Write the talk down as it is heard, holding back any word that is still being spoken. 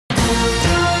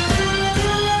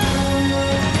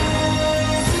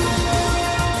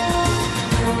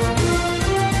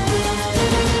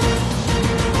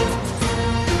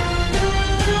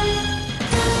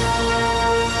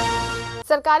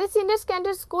सरकारी senior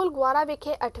secondary school गुआरा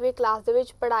विखे 8वीं class ਦੇ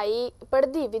ਵਿੱਚ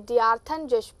पढ़दी विद्यार्थन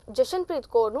जशनप्रीत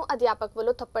कौर ਨੂੰ अध्यापक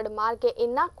ਵੱਲੋਂ थप्पड़ मार के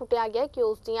इन्ना कुटिया गया कि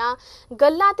उस ਦੀਆਂ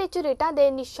ਗੱਲਾਂ ਤੇ ਝਰੀਟਾਂ ਦੇ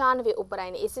ਨਿਸ਼ਾਨ ਵੀ ਉੱਭਰ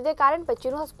ਆਏ ਨੇ। ਇਸੇ ਦੇ ਕਾਰਨ ਬੱਚੀ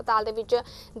ਨੂੰ ਹਸਪਤਾਲ ਦੇ ਵਿੱਚ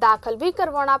ਦਾਖਲ ਵੀ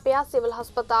ਕਰਵਾਉਣਾ ਪਿਆ। ਸਿਵਲ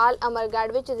ਹਸਪਤਾਲ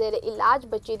ਅਮਰਗੜ੍ਹ ਵਿੱਚ ਜ਼ੇਰੇ ਇਲਾਜ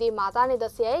ਬੱਚੀ ਦੀ ਮਾਤਾ ਨੇ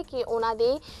ਦੱਸਿਆ ਹੈ ਕਿ ਉਹਨਾਂ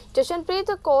ਦੀ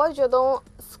ਜਸ਼ਨਪ੍ਰੀਤ ਕੌਰ ਜਦੋਂ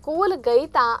ਸਕੂਲ ਗਈ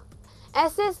ਤਾਂ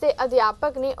ਐਸਐਸ ਦੇ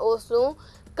ਅਧਿਆਪਕ ਨੇ ਉਸ ਨੂੰ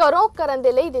घरों करन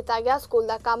दे लई दिता गया स्कूल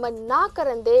का काम ना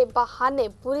करन दे बहाने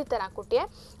बुरी तरह कुटिया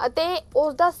अते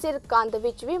उसदा सिर कंध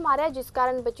विच भी मारिया, जिस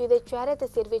कारण बच्ची दे चेहरे ते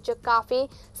सिर विच काफ़ी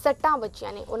सट्टां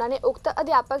वजियां ने। उन्होंने उक्त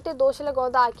अध्यापक ते दोष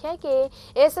लगाउंदा आखिया कि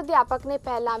इस अध्यापक ने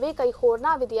पहलां भी कई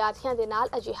होरनां विद्यार्थियों के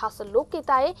नाल अजिहा सलूक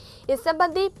कीता है। इस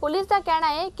संबंधी पुलिस का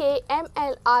कहना है कि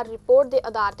MLR रिपोर्ट के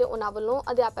आधार पर उन्हां वल्लों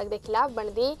अध्यापक के खिलाफ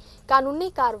बनदी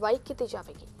कानूनी कार्रवाई की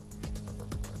जाएगी।